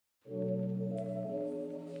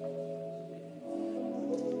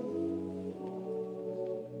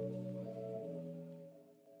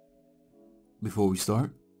Before we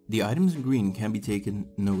start, the items in green can be taken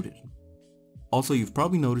noted. Also, you've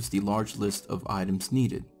probably noticed the large list of items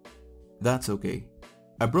needed. That's okay.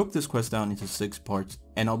 I broke this quest down into 6 parts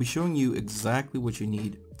and I'll be showing you exactly what you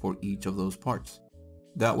need for each of those parts.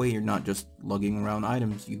 That way you're not just lugging around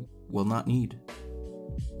items you will not need.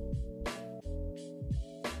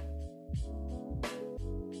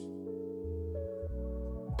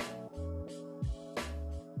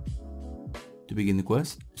 To begin the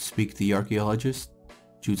quest, speak to the archaeologist,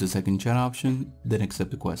 choose the second chat option, then accept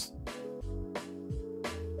the quest.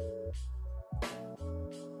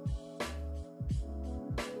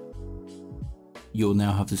 You'll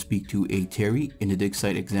now have to speak to a Terry in the dig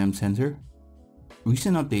site exam center.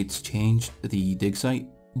 Recent updates changed the dig site,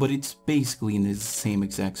 but it's basically in the same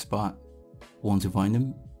exact spot. Once you find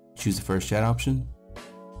him, choose the first chat option.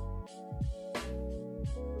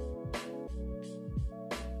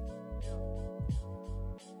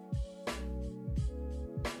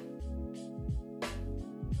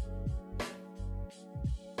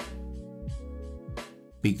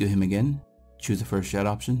 Speak to him again, choose the first chat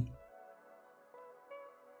option.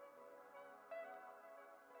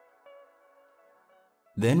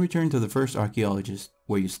 Then return to the first archaeologist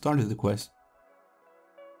where you started the quest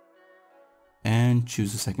and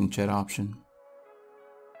choose the second chat option.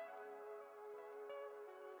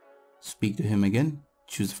 Speak to him again,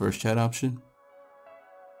 choose the first chat option.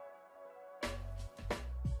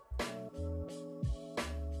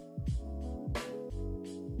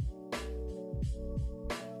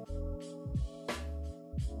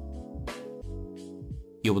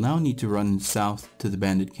 You will now need to run south to the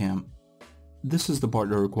bandit camp. This is the part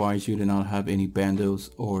that requires you to not have any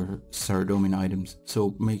bandos or Saradomin items,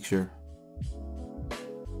 so make sure.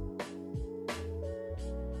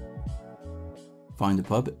 Find the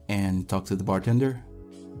pub and talk to the bartender.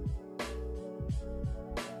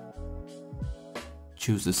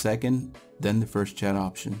 Choose the second, then the first chat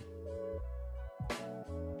option.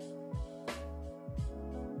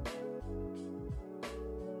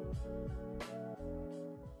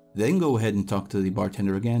 Then go ahead and talk to the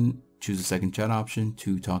bartender again. Choose the second chat option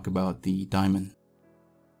to talk about the diamond.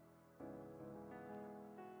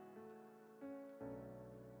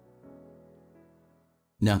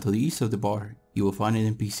 Now to the east of the bar, you will find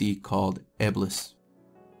an NPC called Eblis.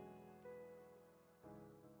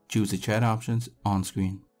 Choose the chat options on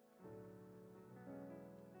screen.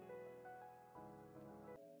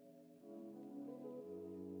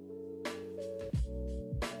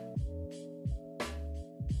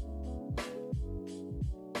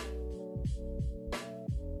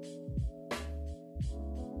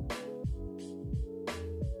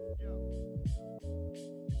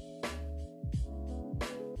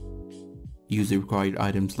 Use the required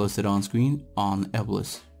items listed on screen on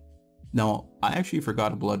Eblis. Now, I actually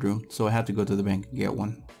forgot a blood rune, so I had to go to the bank and get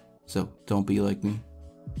one. So, don't be like me.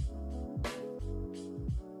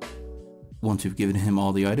 Once you've given him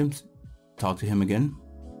all the items, talk to him again.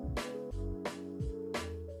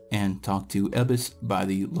 And talk to Eblis by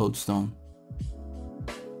the lodestone.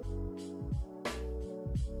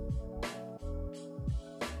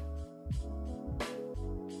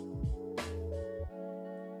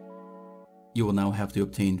 You will now have to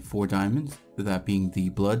obtain 4 diamonds, that being the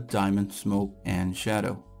blood, diamond, smoke, and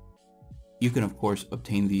shadow. You can of course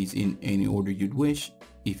obtain these in any order you'd wish.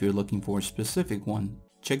 If you're looking for a specific one,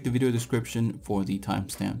 check the video description for the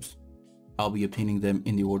timestamps. I'll be obtaining them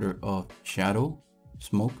in the order of shadow,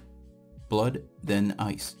 smoke, blood, then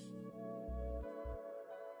ice.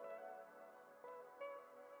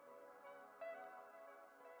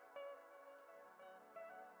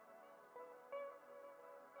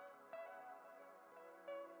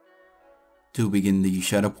 To begin the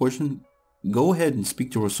shadow portion, go ahead and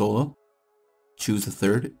speak to Rosola, choose the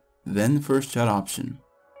third, then the first chat option.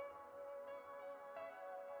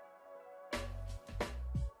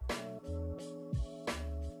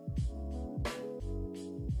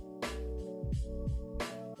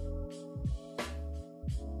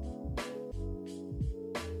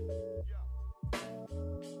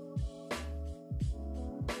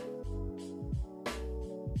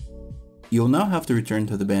 You'll now have to return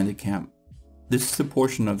to the bandit camp. This is the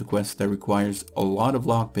portion of the quest that requires a lot of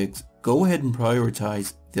lockpicks. Go ahead and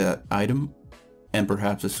prioritize that item and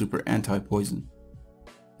perhaps a super anti-poison.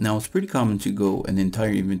 Now it's pretty common to go an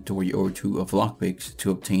entire inventory or two of lockpicks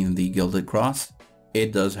to obtain the gilded cross.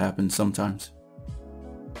 It does happen sometimes.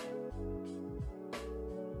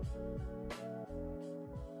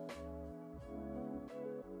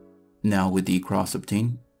 Now with the cross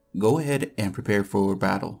obtained, go ahead and prepare for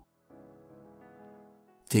battle.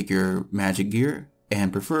 Take your magic gear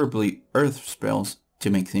and preferably earth spells to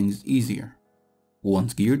make things easier.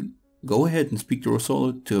 Once geared, go ahead and speak to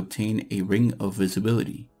Rosolo to obtain a ring of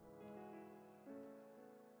visibility.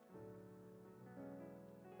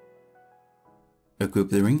 Equip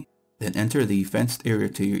the ring, then enter the fenced area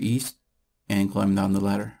to your east and climb down the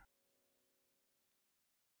ladder.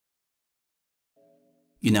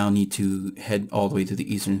 You now need to head all the way to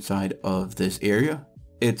the eastern side of this area.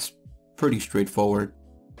 It's pretty straightforward.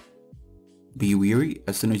 Be wary,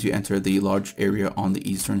 as soon as you enter the large area on the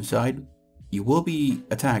eastern side, you will be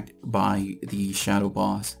attacked by the shadow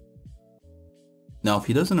boss. Now if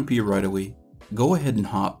he doesn't appear right away, go ahead and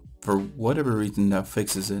hop for whatever reason that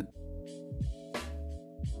fixes it.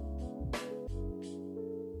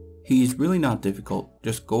 He's really not difficult,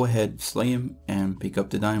 just go ahead, slay him, and pick up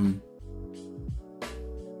the diamond.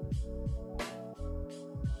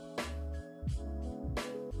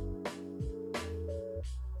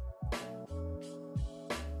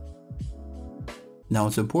 Now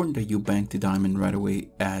it's important that you bank the diamond right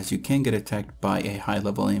away, as you can get attacked by a high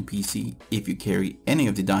level NPC if you carry any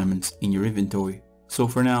of the diamonds in your inventory. So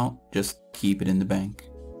for now, just keep it in the bank.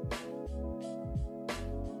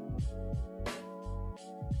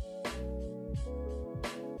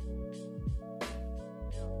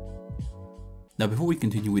 Now before we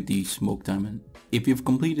continue with the smoke diamond, if you've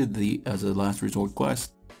completed the as a last resort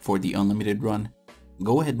quest for the unlimited run,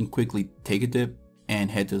 go ahead and quickly take a dip and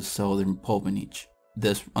head to the southern pulp niche.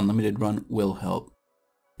 This unlimited run will help.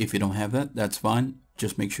 If you don't have that, that's fine,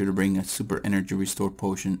 just make sure to bring a super energy restore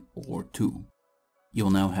potion or 2. You'll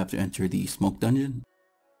now have to enter the smoke dungeon.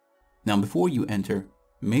 Now before you enter,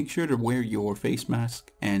 make sure to wear your face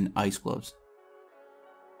mask and ice gloves.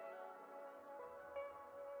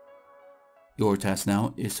 Your task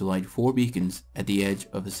now is to light 4 beacons at the edge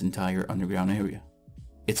of this entire underground area.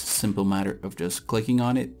 It's a simple matter of just clicking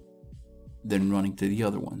on it, then running to the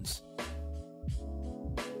other ones.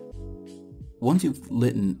 Once you've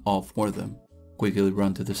lit all 4 of them, quickly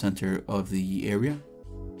run to the center of the area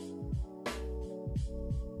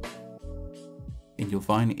and you'll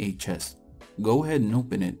find a chest. Go ahead and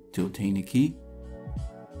open it to obtain a key.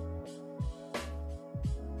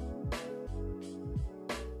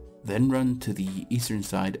 Then run to the eastern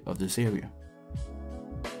side of this area.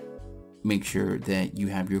 Make sure that you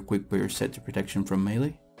have your quick prayer set to protection from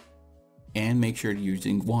melee, and make sure you're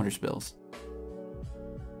using water spells.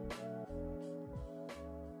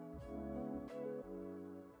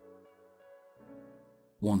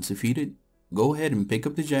 Once defeated, go ahead and pick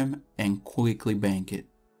up the gem and quickly bank it.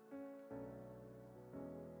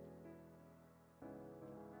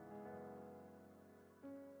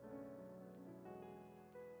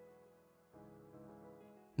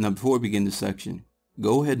 Now before we begin this section,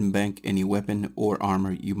 go ahead and bank any weapon or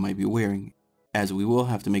armor you might be wearing, as we will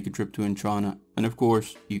have to make a trip to Entrana, and of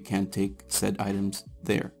course you can't take said items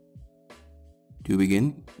there. To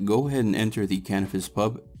begin, go ahead and enter the Canopus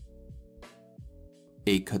pub.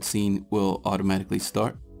 A cutscene will automatically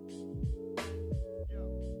start.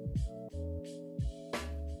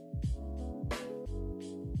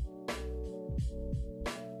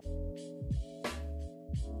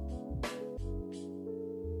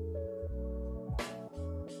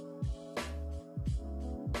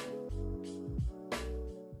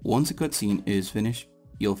 Once the cutscene is finished,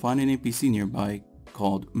 you'll find an NPC nearby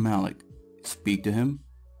called Malik. Speak to him.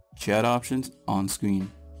 Chat options on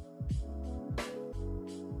screen.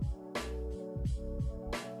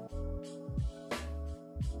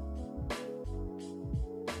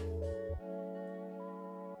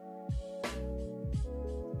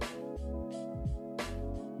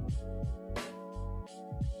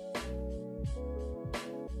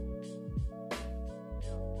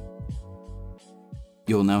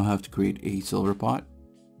 You'll now have to create a silver pot.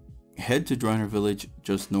 Head to Driner Village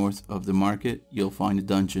just north of the market. You'll find a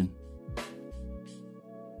dungeon.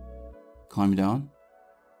 Climb down.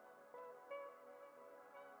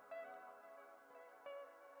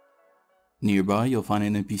 Nearby you'll find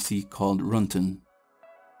an NPC called Runton.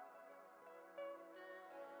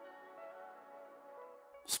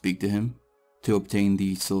 Speak to him to obtain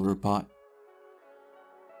the silver pot.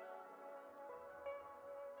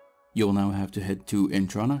 You'll now have to head to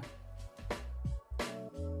Entrana.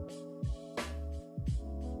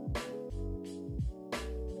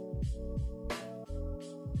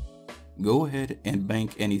 Go ahead and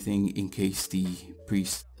bank anything in case the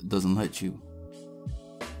priest doesn't let you.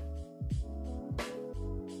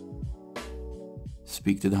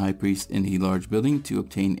 Speak to the high priest in the large building to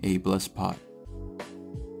obtain a blessed pot.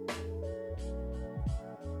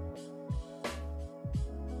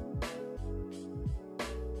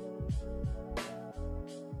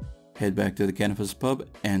 Head back to the Canopus pub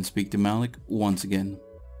and speak to Malik once again.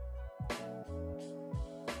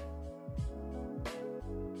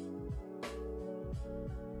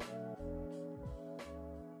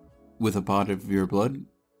 with a pot of your blood,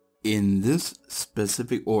 in this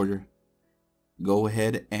specific order. Go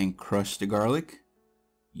ahead and crush the garlic,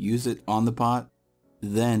 use it on the pot,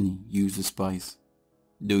 then use the spice.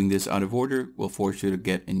 Doing this out of order will force you to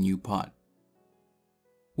get a new pot.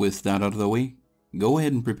 With that out of the way, go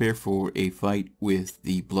ahead and prepare for a fight with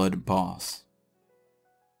the blood boss.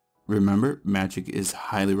 Remember, magic is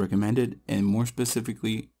highly recommended, and more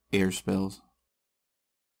specifically, air spells.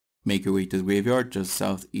 Make your way to the graveyard just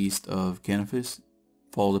southeast of Canopus.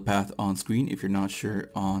 Follow the path on screen if you're not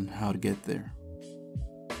sure on how to get there.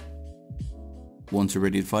 Once you're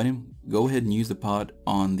ready to fight him, go ahead and use the pot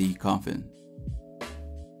on the coffin.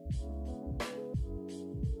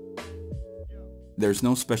 There's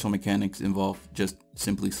no special mechanics involved, just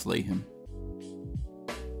simply slay him.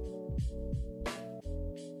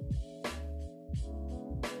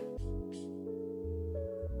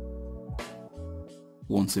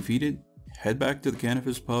 Once defeated, head back to the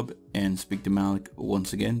Canopus pub and speak to Malik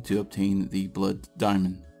once again to obtain the blood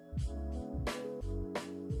diamond.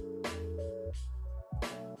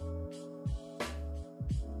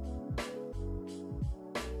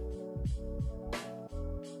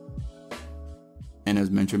 And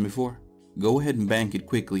as mentioned before, go ahead and bank it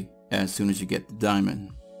quickly as soon as you get the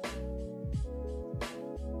diamond.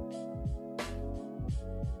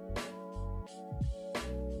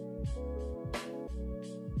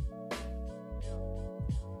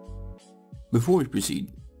 Before we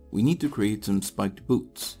proceed, we need to create some spiked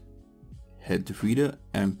boots. Head to Frida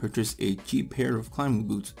and purchase a cheap pair of climbing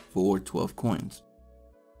boots for 12 coins.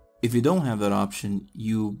 If you don't have that option,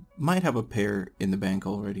 you might have a pair in the bank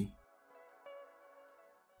already.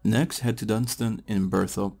 Next, head to Dunstan in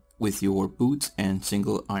Bertha with your boots and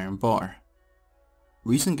single iron bar.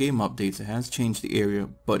 Recent game updates has changed the area,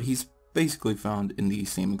 but he's basically found in the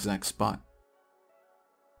same exact spot.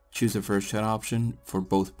 Choose the first chat option for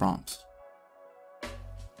both prompts.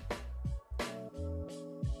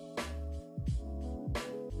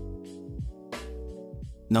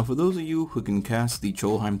 Now for those of you who can cast the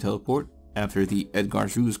Cholheim teleport after the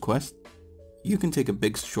Edgar's Ruse quest, you can take a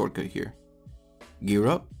big shortcut here. Gear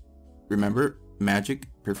up, remember magic,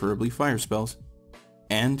 preferably fire spells,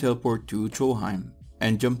 and teleport to Cholheim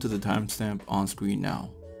and jump to the timestamp on screen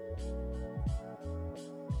now.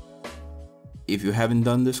 If you haven't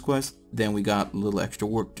done this quest, then we got a little extra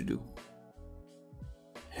work to do.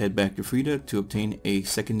 Head back to Frida to obtain a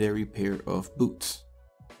secondary pair of boots.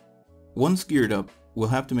 Once geared up, we'll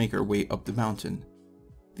have to make our way up the mountain.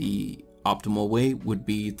 The optimal way would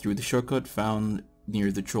be through the shortcut found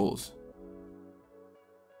near the trolls.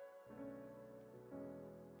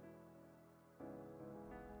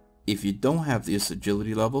 If you don't have this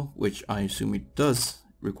agility level, which I assume it does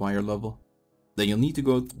require level, then you'll need to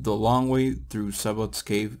go the long way through Sabot's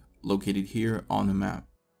cave located here on the map.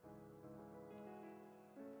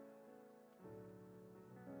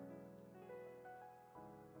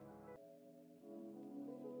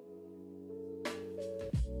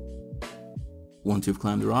 Once you've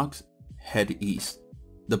climbed the rocks, head east.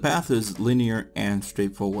 The path is linear and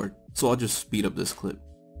straightforward, so I'll just speed up this clip.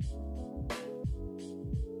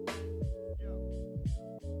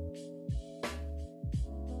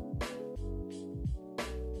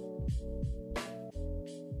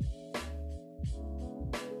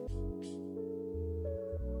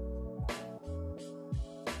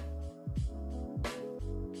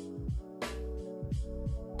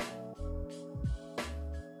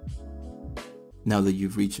 Now that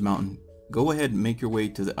you've reached the mountain, go ahead and make your way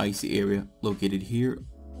to the icy area located here.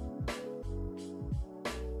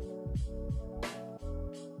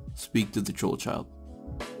 Speak to the troll child.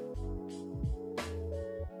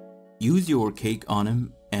 Use your cake on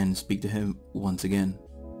him and speak to him once again.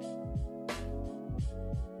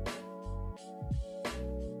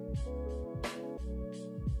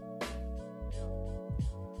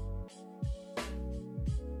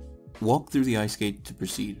 Walk through the ice gate to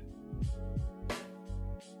proceed.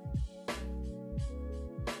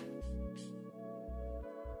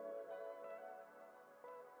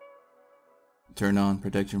 Turn on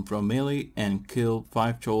protection from melee and kill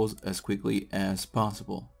 5 trolls as quickly as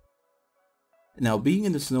possible. Now being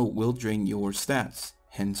in the snow will drain your stats,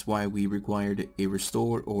 hence why we required a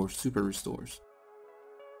restore or super restores.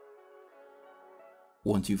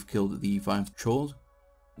 Once you've killed the 5 trolls,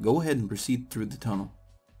 go ahead and proceed through the tunnel.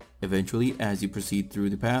 Eventually, as you proceed through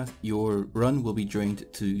the path, your run will be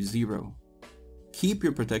drained to 0. Keep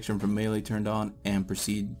your protection from melee turned on and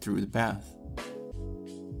proceed through the path.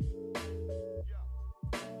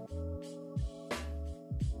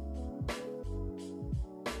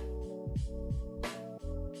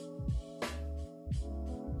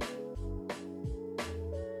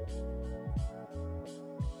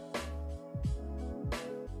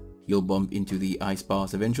 You'll bump into the ice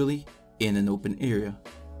boss eventually in an open area.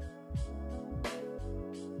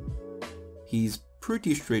 He's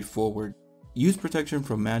pretty straightforward. Use protection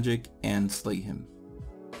from magic and slay him.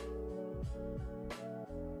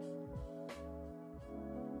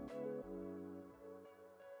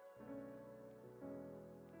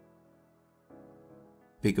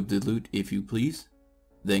 Pick up the loot if you please,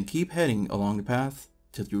 then keep heading along the path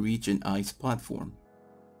till you reach an ice platform.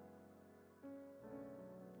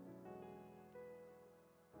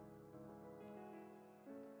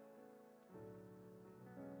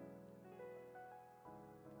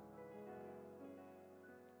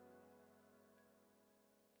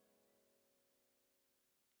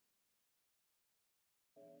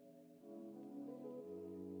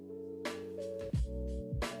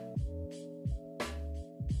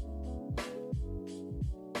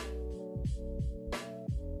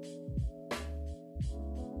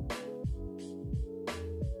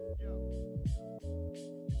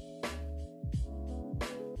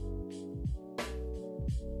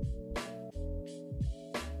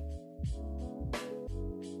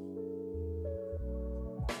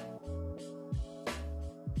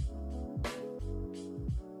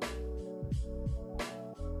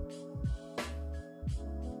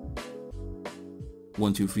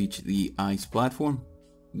 Once you've reached the ice platform,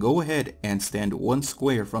 go ahead and stand one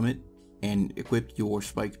square from it and equip your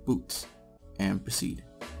spiked boots, and proceed.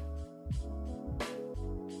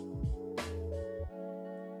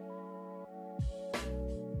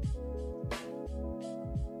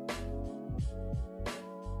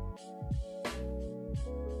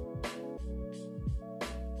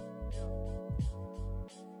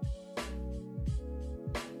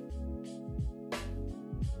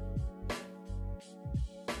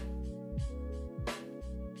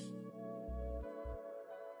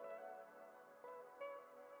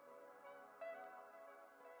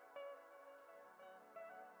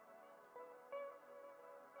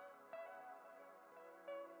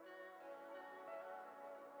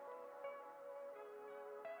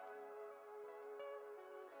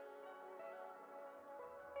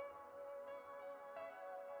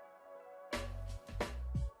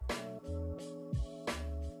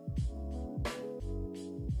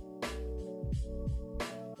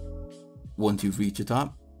 Once you've reached the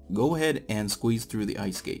top, go ahead and squeeze through the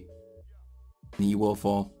ice gate. And you will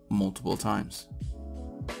fall multiple times.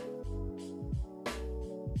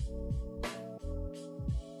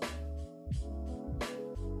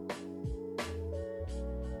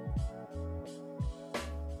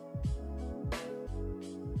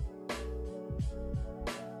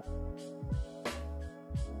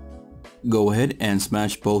 Go ahead and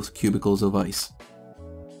smash both cubicles of ice.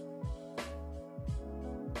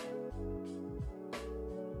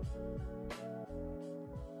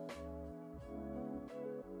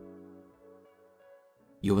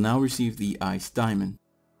 You will now receive the ice diamond.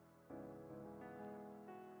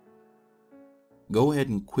 Go ahead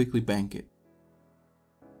and quickly bank it.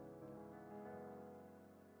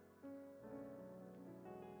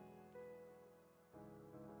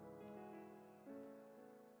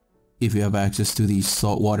 If you have access to the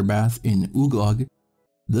saltwater bath in Uglog,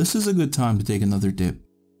 this is a good time to take another dip.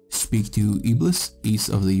 Speak to Iblis east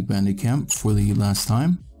of the bandit camp for the last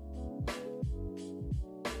time.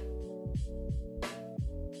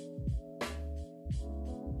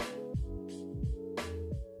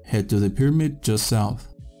 Head to the pyramid just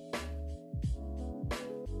south.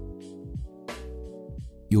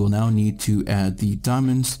 You will now need to add the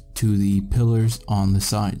diamonds to the pillars on the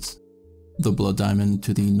sides. The blood diamond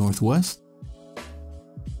to the northwest.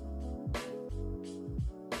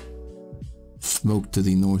 Smoke to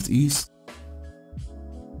the northeast.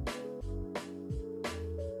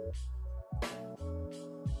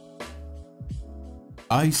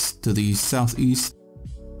 Ice to the southeast.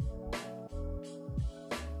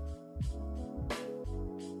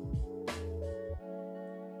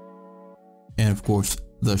 And of course,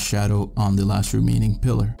 the shadow on the last remaining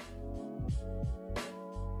pillar.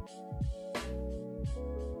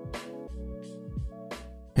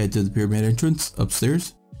 Head to the pyramid entrance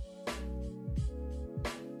upstairs.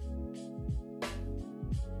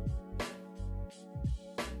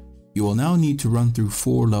 You will now need to run through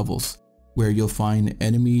 4 levels, where you'll find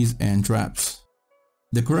enemies and traps.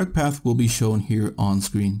 The correct path will be shown here on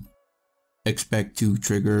screen. Expect to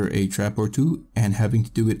trigger a trap or two and having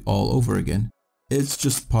to do it all over again. It's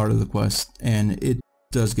just part of the quest, and it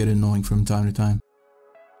does get annoying from time to time.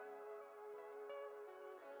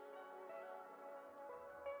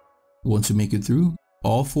 Once you make it through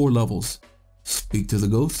all 4 levels, speak to the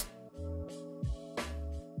ghost,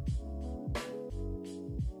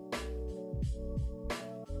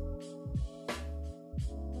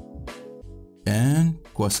 And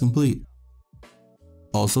quest complete.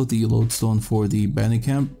 Also, the lodestone for the bandit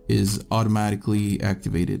camp is automatically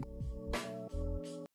activated.